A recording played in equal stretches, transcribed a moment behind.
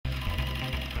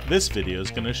This video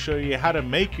is going to show you how to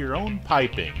make your own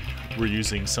piping. We're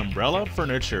using Sunbrella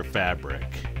furniture fabric.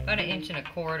 About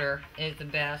 1.25 inches is the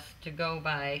best to go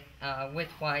by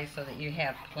width-wise, so that you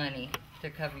have plenty to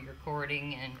cover your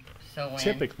cording and sew in.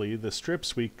 Typically, the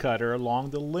strips we cut are along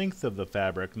the length of the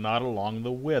fabric, not along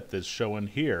the width as shown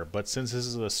here. But since this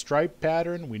is a stripe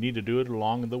pattern, we need to do it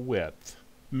along the width.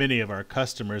 Many of our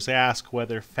customers ask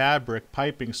whether fabric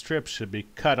piping strips should be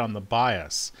cut on the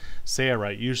bias.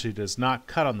 Sailrite usually does not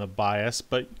cut on the bias,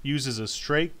 but uses a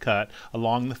straight cut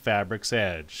along the fabric's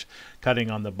edge. Cutting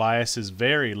on the bias is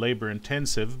very labor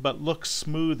intensive, but looks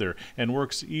smoother and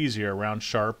works easier around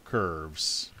sharp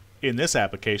curves. In this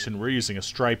application, we're using a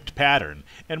striped pattern,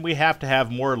 and we have to have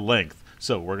more length,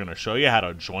 so we're going to show you how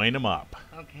to join them up.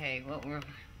 Okay, what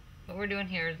we're doing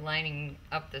here is lining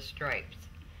up the stripes.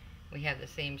 We have the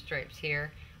same stripes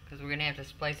here because we're going to have to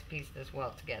splice a piece of this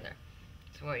welt together.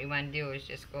 So what you want to do is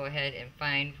just go ahead and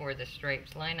find where the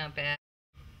stripes line up at,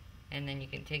 and then you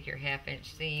can take your 1/2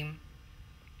 inch seam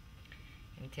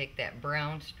and take that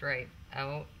brown stripe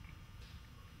out,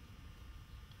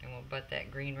 and we'll butt that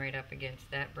green right up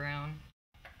against that brown.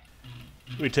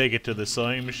 We take it to the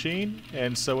sewing machine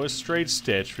and sew a straight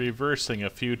stitch, reversing a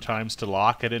few times to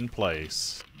lock it in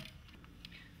place.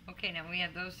 Okay, now we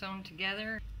have those sewn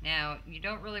together. Now, you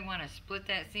don't really want to split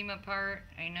that seam apart.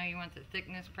 I know you want the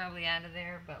thickness probably out of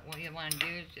there, but what you want to do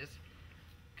is just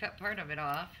cut part of it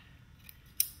off.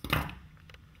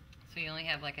 So you only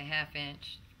have like a 1/2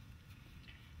 inch.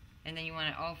 And then you want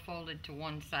it all folded to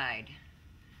one side.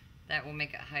 That will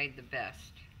make it hide the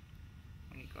best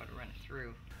when you go to run it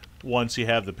through. Once you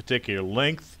have the particular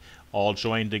length all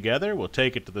joined together, we'll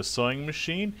take it to the sewing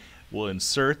machine. We'll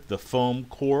insert the foam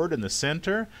cord in the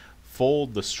center,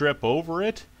 fold the strip over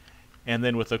it, and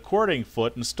then with the cording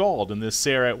foot installed in this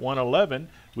Sailrite 111,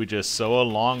 we just sew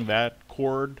along that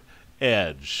cord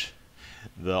edge.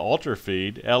 The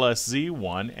Ultrafeed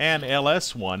LSZ1 and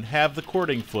LS1 have the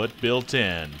cording foot built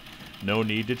in. No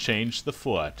need to change the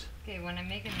foot. Okay, when I'm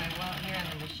making my welt here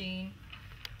on the machine,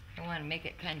 I want to make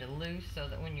it kind of loose so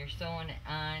that when you're sewing it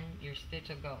on, your stitch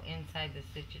will go inside the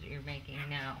stitch that you're making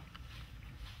now.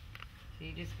 So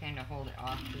you just kind of hold it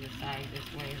off to the side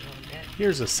this way a little bit.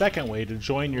 Here's a second way to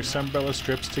join your Sunbrella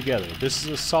strips together. This is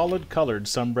a solid colored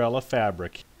Sunbrella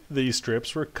fabric. These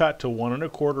strips were cut to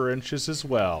 1.25 inches as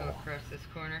well. Go across this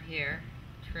corner here,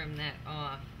 trim that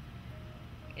off,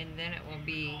 and then it'll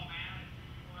be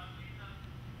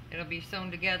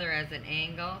sewn together as an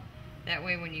angle. That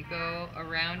way when you go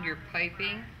around your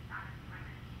piping,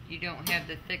 you don't have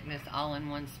the thickness all in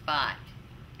one spot,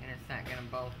 and it's not going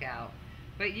to bulk out.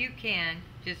 But you can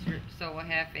just sew a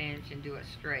 1/2 inch and do it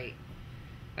straight.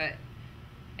 But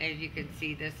as you can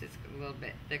see, this is a little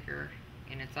bit thicker,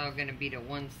 and it's all going to be to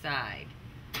one side.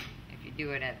 If you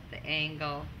do it at the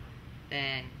angle,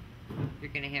 then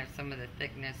you're going to have some of the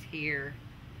thickness here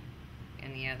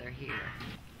and the other here.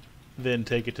 Then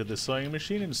take it to the sewing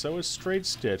machine and sew a straight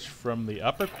stitch from the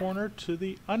upper corner to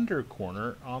the under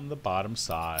corner on the bottom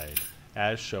side,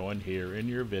 as shown here in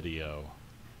your video.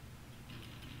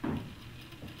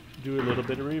 Do a little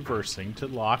bit of reversing to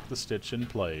lock the stitch in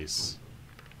place.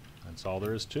 That's all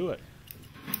there is to it.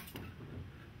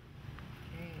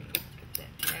 Okay, get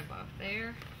that tab off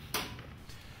there.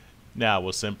 Now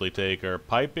we'll simply take our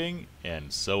piping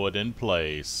and sew it in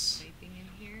place. Piping in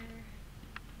here.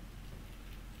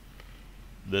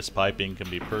 This piping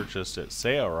can be purchased at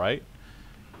Sailrite.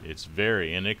 It's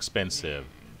very inexpensive.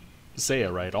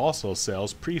 Sailrite also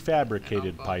sells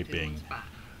prefabricated piping.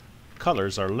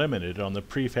 Colors are limited on the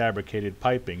prefabricated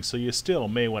piping, so you still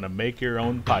may want to make your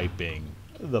own piping.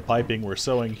 The piping we're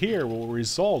sewing here will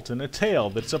result in a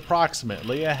tail that's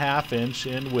approximately a 1/2 inch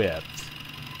in width.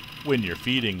 When you're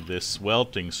feeding this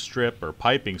welting strip or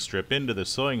piping strip into the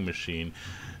sewing machine,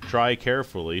 try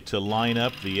carefully to line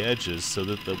up the edges so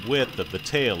that the width of the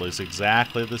tail is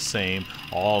exactly the same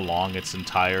all along its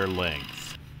entire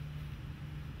length.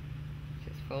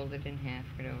 Just fold it in half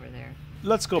right over there.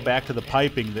 Let's go back to the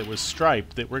piping that was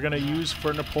striped that we're going to use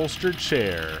for an upholstered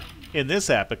chair. In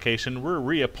this application, we're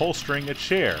reupholstering a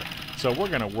chair, so we're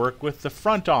going to work with the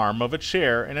front arm of a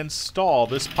chair and install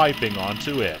this piping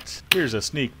onto it. Here's a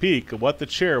sneak peek of what the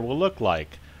chair will look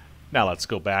like. Now let's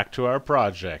go back to our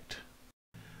project.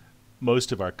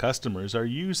 Most of our customers are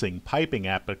using piping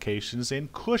applications in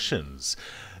cushions.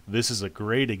 This is a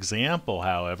great example,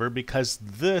 however, because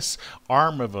this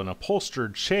arm of an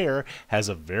upholstered chair has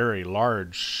a very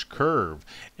large curve,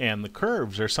 and the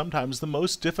curves are sometimes the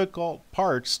most difficult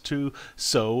parts to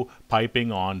sew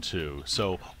piping onto.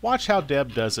 So watch how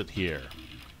Deb does it here.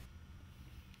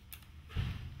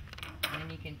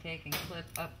 And you can take and clip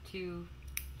up to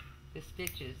the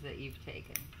stitches that you've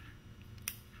taken.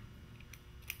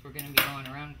 We're going to be going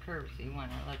around curves, so you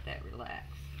want to let that relax.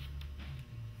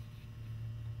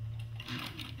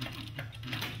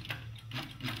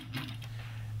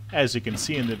 As you can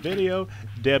see in the video,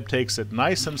 Deb takes it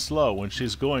nice and slow when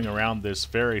she's going around this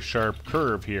very sharp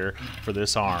curve here for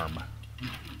this arm.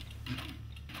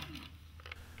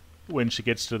 When she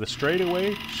gets to the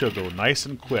straightaway, she'll go nice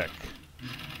and quick,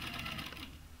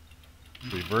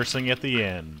 reversing at the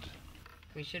end.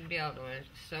 We should be able to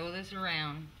sew this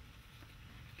around,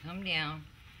 come down,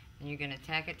 and you're going to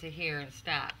tack it to here and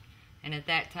stop. And at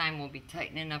that time we'll be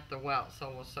tightening up the welt,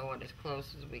 so we'll sew it as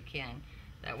close as we can.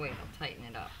 That way it'll tighten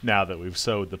it up. Now that we've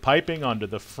sewed the piping onto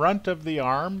the front of the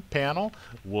arm panel,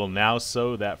 we'll now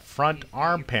sew that front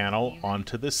arm panel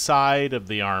onto the side of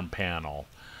the arm panel.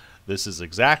 This is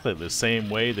exactly the same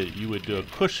way that you would do a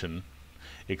cushion,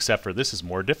 except for this is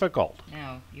more difficult.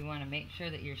 Now you want to make sure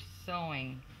that you're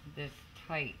sewing this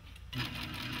tight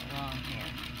along here.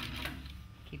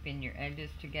 Keeping your edges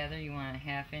together, you want a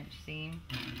 1/2 inch seam.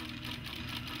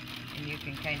 And you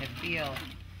can kind of feel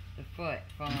the foot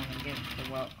falling against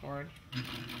the welt cord,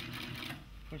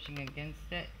 pushing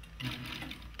against it.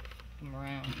 Come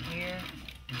around here.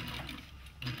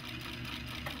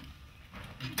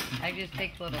 I just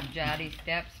take little jotty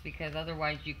steps because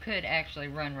otherwise you could actually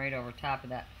run right over top of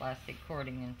that plastic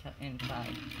cording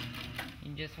inside.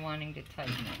 You're just wanting to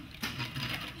tighten it.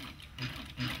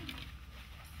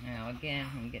 Now again,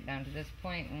 when we get down to this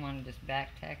point, we want to just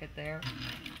back tack it there.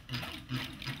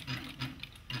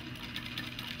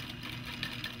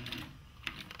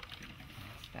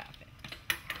 Stop it.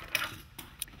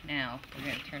 Now we're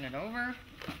going to turn it over,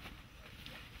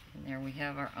 and there we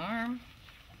have our arm.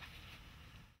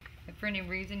 If for any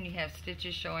reason you have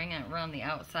stitches showing around the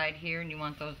outside here and you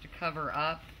want those to cover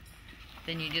up,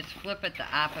 then you just flip it the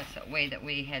opposite way that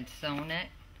we had sewn it.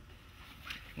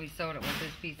 We sewed it with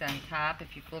this piece on top.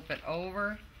 If you flip it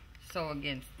over, sew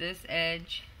against this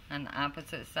edge on the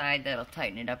opposite side, that'll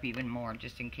tighten it up even more,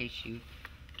 just in case you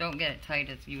don't get it tight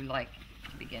as you like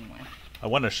to begin with. I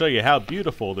want to show you how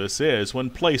beautiful this is when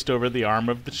placed over the arm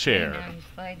of the chair. Okay, now you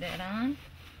slide that on.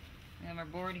 We have our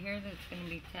board here that's going to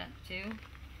be tapped to.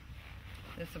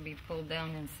 This will be pulled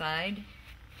down inside.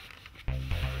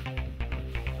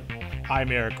 I'm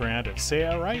Eric Grant at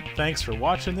Sailrite. Thanks for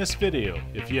watching this video.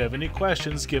 If you have any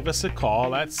questions, give us a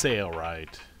call at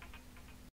Sailrite.